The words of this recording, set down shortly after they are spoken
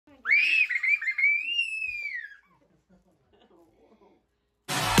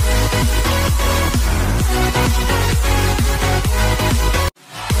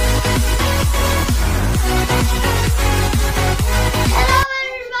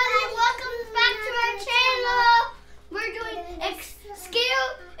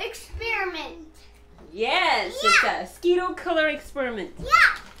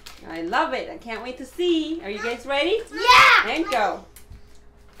love it. I can't wait to see. Are you guys ready? Yeah! And go.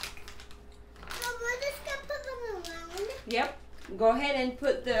 So we're just gonna put them around. Yep. Go ahead and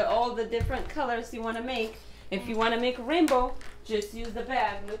put all the different colors you want to make. If you want to make a rainbow, just use the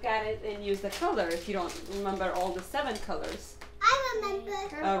bag, look at it, and use the color if you don't remember all the 7 colors. I remember.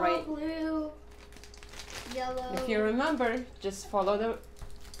 Purple, All right. blue, yellow. If you remember, just follow the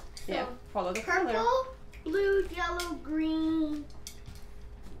follow the Purple, color. blue, yellow, green,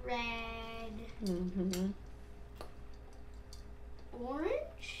 red,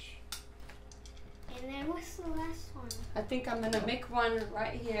 orange, and then what's the last one? I think I'm gonna make one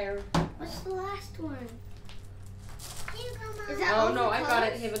right here. What's the last one? Here you go, Mom. Is that Oh all no, the I got it,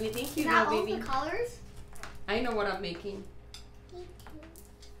 colors? Heavenly. Thank Is you, that little all baby. the colors? I know what I'm making. Me too.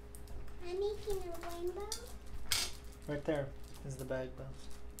 I'm making a rainbow. Right there is the bag, Bounce.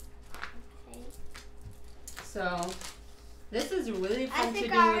 Okay. So, this is really I fun to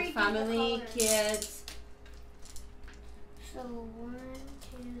think do I with already did the family, colors. kids. So 1,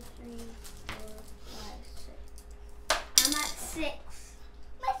 2, 3, 4, 5, 6. I'm at 6.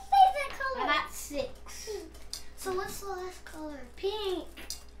 My favorite color. I'm at 6. So what's the last color? Pink.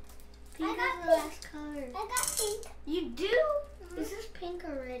 Pink I got is the pink. last color. I got pink. You do? Is this pink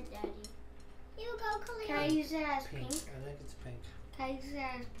or red, Daddy? Here you go, color. Can I use it as Pink. pink? I think it's pink. Can I use it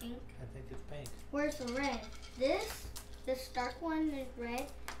as pink? I think it's pink. Where's the red? This dark one is red.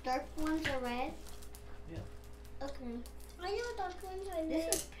 Dark ones are red. Yeah. Okay. I know dark ones are This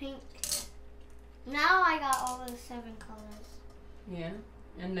red. is pink. Now I got all the 7 colors. Yeah.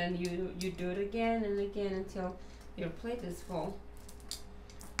 And then you do it again and again until your plate is full.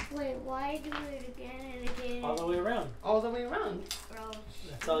 Wait, why do it again and again? All the way around. All the way around. Gross.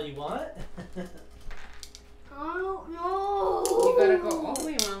 That's all you want? Oh no! You gotta go all the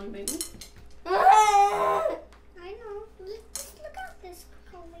way around, baby. I know. Just look at this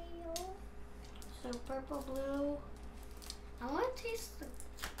color. So purple, blue. I want to taste the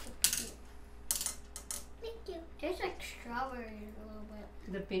pink. Thank you. Tastes like strawberries a little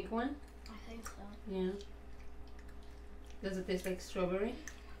bit. The pink one? I think so. Yeah. Does it taste like strawberry?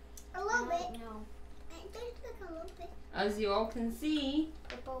 A little bit. No. It tastes like a little bit. As you all can see,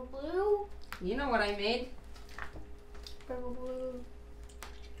 Purple, blue. you know what I made. Purple, blue.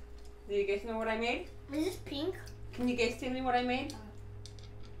 Do you guys know what I made? Is this pink? Can you guys tell me what I made?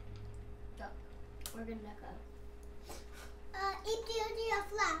 We're gonna go. Ethiopia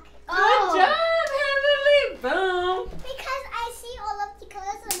flag. Good job, Heavenly! Boom! Because I see all of the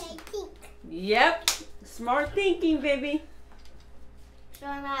colors and I think. Yep. Smart thinking, baby. So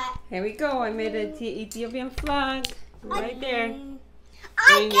I'm at. Here we go. I made an Ethiopian flag right there.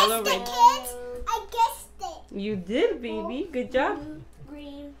 I Green, yellow, guessed it, red. kids. I guessed it. You did, baby. Good job. Blue,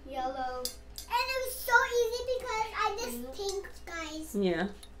 green, yellow. And it was so easy because I just think, guys. Yeah.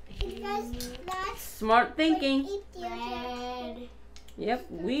 Because that's Smart thinking. Ethiopia. Red. Yep.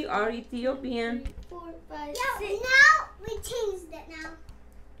 We are Ethiopian. 3, 4, 5, Yeah, 6. now we changed it now.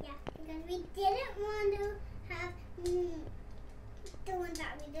 Yeah, because we didn't want to have the one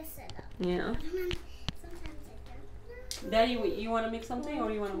that we just set up. Yeah. Sometimes I don't. Daddy, you want to make something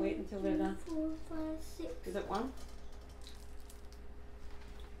or you want to wait until they're done? 4, 5, 6. Is it one?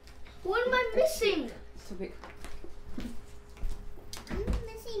 What am I missing? It's too big. I'm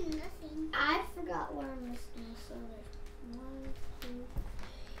missing nothing. I forgot what I'm missing. So there's 1,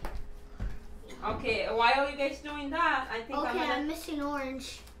 2. Okay, while are you guys doing that, I think Okay, I'm I'm missing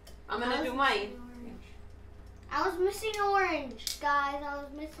orange. gonna I do was mine. missing orange. I was missing orange, guys. I was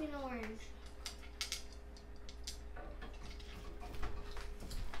missing orange.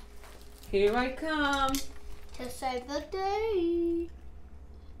 Here I come. To save the day.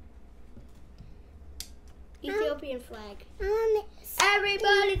 Ethiopian flag.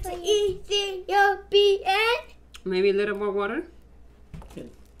 Everybody to Ethiopian. Maybe a little more water.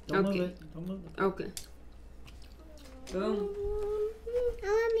 Don't Okay. move it. Don't move it. Okay. Boom. I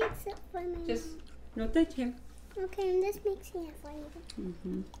want to mix it for me. Just no touch here. Okay, I'm just mixing it for you.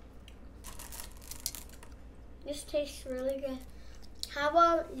 Mm-hmm. This tastes really good. How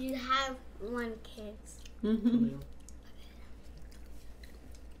about you have one, kids? Mm-hmm. Leo.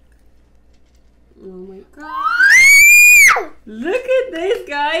 Oh my god. Look at this,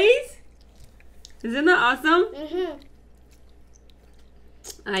 guys. Isn't that awesome? Mm-hmm.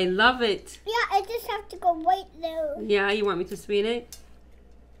 I love it. Yeah, I just have to go right there. Yeah, you want me to spin it?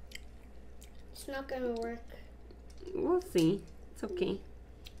 It's not gonna work. We'll see. It's okay.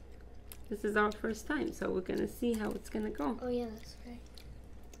 This is our first time, so we're gonna see how it's gonna go. Oh yeah, that's right.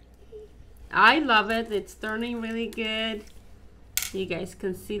 I love it. It's turning really good. You guys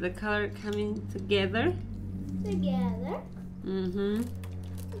can see the color coming together. Together. Mm-hmm.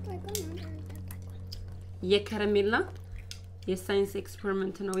 የከረሜላ የሳይንስ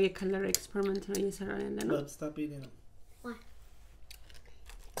ኤክስፐሪመንት ነው የከለር ኤክስፐሪመንት ነው እየሰራን ያለ ነው። But stop eating them. Why?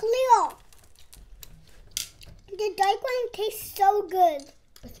 Cleo. The dark one tastes so good.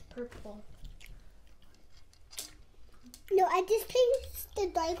 It's purple. No, I just taste the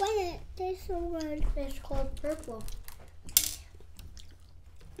dark one and it tastes so good. It's called purple.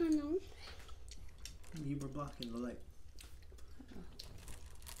 I know. You were blocking the light.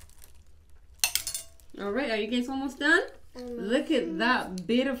 All right, are you guys almost done? Look at that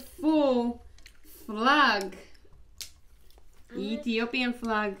beautiful flag. Ethiopian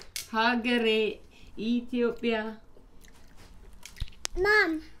flag. Hagere Ethiopia.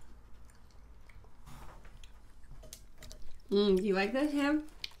 Mom, Do you like that, Ham?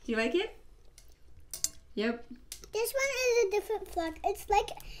 Do you like it? Yep. this one is a different flag. It's like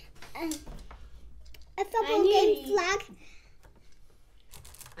a football I game need- flag.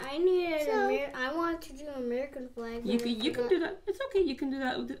 I needed So- I wanted to do American flag. You but can, I you can forgot- do that. It's okay. You can do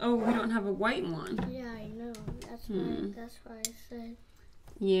that. Oh, we don't have a white one. Yeah, I know. That's why I said.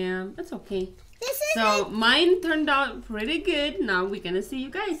 Yeah, that's okay. This is So mine turned out pretty good. Now we're gonna see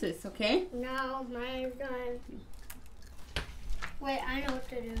you guys', okay? Now mine's done. Wait, I know what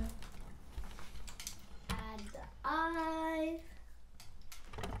to do. Add the eyes.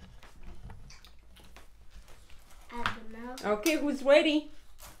 Add the mouth. Okay, who's ready?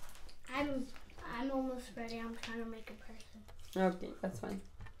 I'm almost ready. I'm trying to make a person. Okay, that's fine.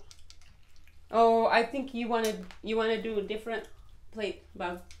 Oh, I think you wanna do a different plate,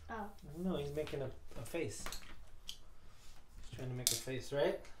 Bob. No, he's making a face. He's trying to make a face,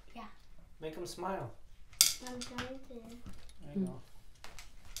 right? Yeah. Make him smile. I'm trying to. There you go.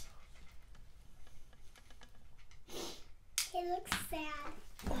 He looks sad.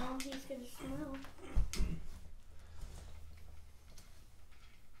 Now he's gonna smile.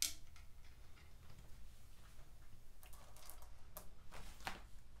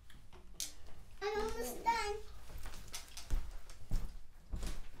 I'm almost done.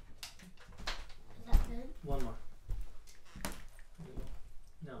 Is that good? One more. There you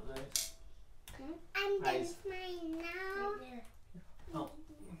go. No, nice. I'm done Eyes. with mine now. Right there. Oh.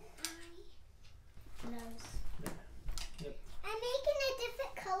 Nose. I'm making a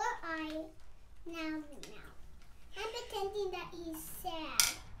different color eye now. I'm pretending that he's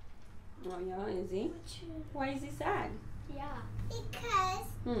sad Oh yeah, is he? Why is he sad? Yeah. because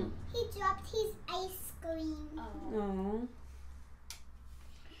he dropped his ice cream. Oh.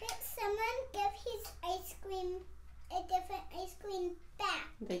 But someone gave his ice cream a different ice cream back.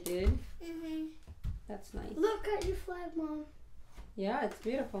 They did. Mhm. That's nice. Look at your flag, Mom. Yeah, it's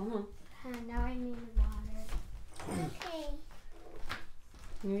beautiful, huh? Now I need water. Okay.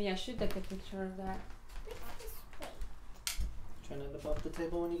 Maybe I should take a picture of that. What's this way? Try not to bump the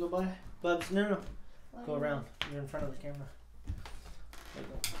table when you go by. Bubs, no. Go around. You're in front of the camera. There you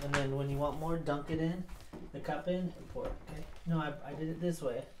go. And then when you want more, dunk it in, the cup in, and pour it. Okay? No, I did it this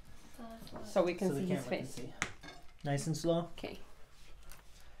way. So we can so see the his camera face. can see. Nice and slow. Okay.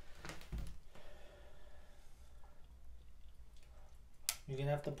 You're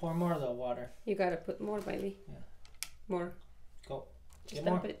gonna have to pour more though, water. You gotta put more, baby. Yeah. More. Go. Just Get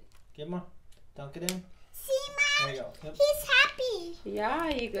more. dump it. Get more. Dunk it in. See, There Mom? you go. Yep. He's happy. Yeah,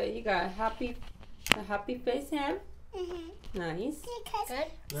 you got a happy face, Ham. Mhm. Nice. Because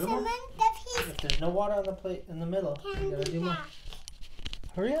Good. Little more. someone gave his If there's no water on the plate in the middle, you gotta candy do more. back.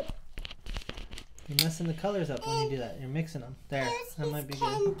 Hurry up. You're messing the colors up when you do that. You're mixing them. There. There's That his might be good.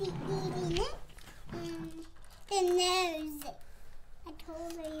 candy eating it. The nose. I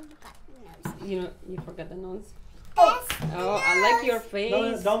totally forgot the nose. You forgot the nose. That's Oh, the I like your nose. face.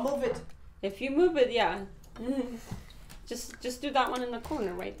 No, don't move it. If you move it, yeah. Just do that one in the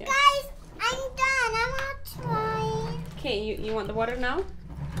corner right there. Guys, I'm done. I'm gonna try. Okay, you want the water now?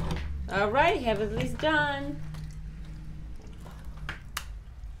 All right, Heavenly's done.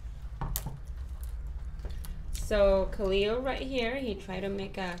 So Khalil right here, he tried to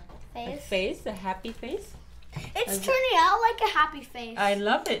make a face, a happy face. It's turning out like a happy face. I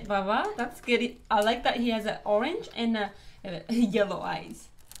love it, Baba. That's good. I like that he has an orange and a yellow eyes.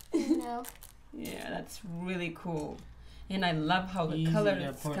 No. Yeah, that's really cool. And I love how the Easy, color yeah,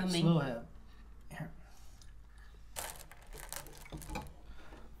 is pour it coming. slow, Heb. Here.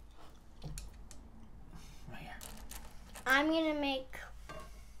 Right here. I'm gonna make.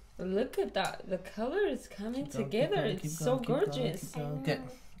 Look at that. The color is coming Keep going, together. keep going, It's keep so going, keep going, gorgeous. keep going. Good,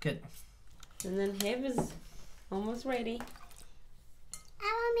 good. And then Heb is almost ready. I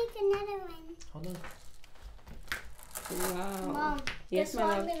want to make another one. Hold on. Wow. Mom, Yes, guess my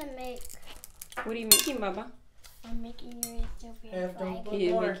what I'm love. gonna make? What are you making, Baba? I'm making your Ethiopian flag.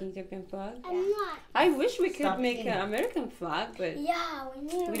 You're making Ethiopian flag? I'm not. I wish we could Stop make eating. an American flag, but Yeah, we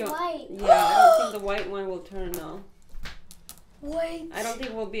need we a don't. white. Yeah, I don't think the white one will turn now. Wait. I don't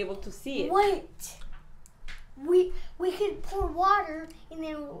think we'll be able to see it. Wait. We could pour water and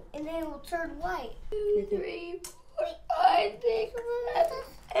then it will turn white. 2, 3, 4, 5, 6, 7,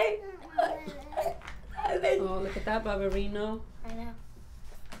 8. Oh, look at that, Barbarino. I know.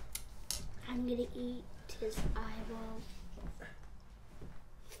 I'm gonna eat his eyeball.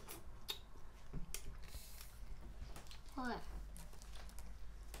 What?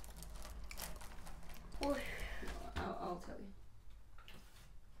 I'll tell you.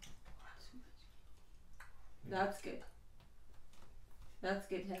 That's good. That's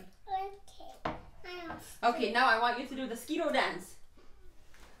good, Heb. Okay. Okay, now I want you to do the Skittle dance.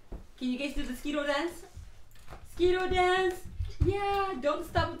 Can you guys do the Skittle dance? Skittle dance! Yeah, don't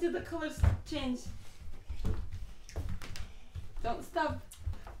stop until the colors change. Don't stop.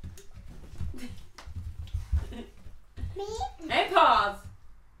 Me? And pause.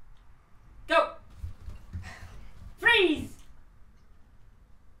 Go. Freeze.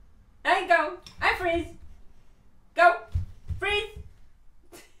 And go. And freeze. Go. Freeze.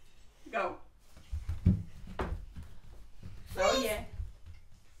 Go. Oh yeah.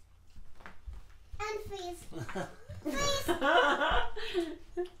 And freeze.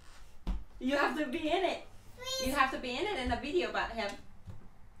 You have to be in it. Freeze. You have to be in it in the video about him.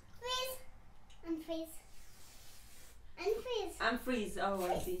 Freeze. And freeze. And freeze. I'm freeze. Oh,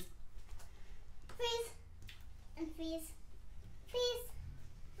 I see. Freeze. And freeze. Freeze.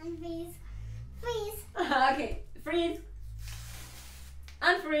 And freeze. Freeze. Okay. Freeze.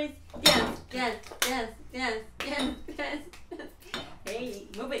 Unfreeze. Dance. Dance. Dance. Dance. Dance. Dance. Hey,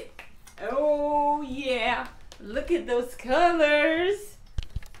 move it. Oh yeah. Look at those colors.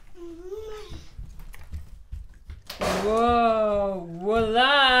 Whoa,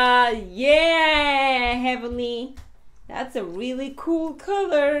 voila, yeah, Heavenly. That's a really cool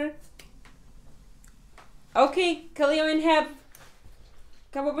color. Okay, Khalil and Heb,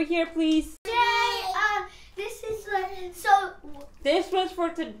 come over here, please. Today, this is This was for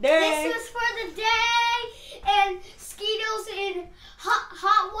today. This was for the day, and Skittles in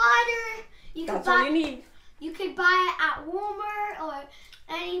hot water. You That's can buy. all you need. You could buy it at Walmart or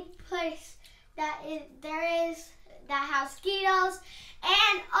any place that has Skittles.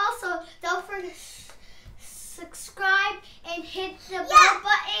 And also, don't forget to subscribe and hit the bell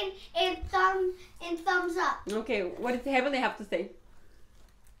button and thumbs up. Okay, what does Heavenly have to say?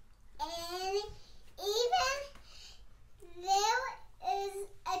 And even there is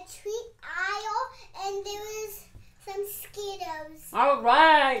a treat aisle and there is some Skittles. All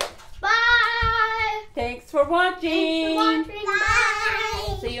right. Bye. Thanks for watching. Thanks for watching.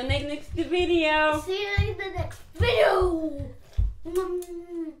 Bye. See you next video. See you in the next video.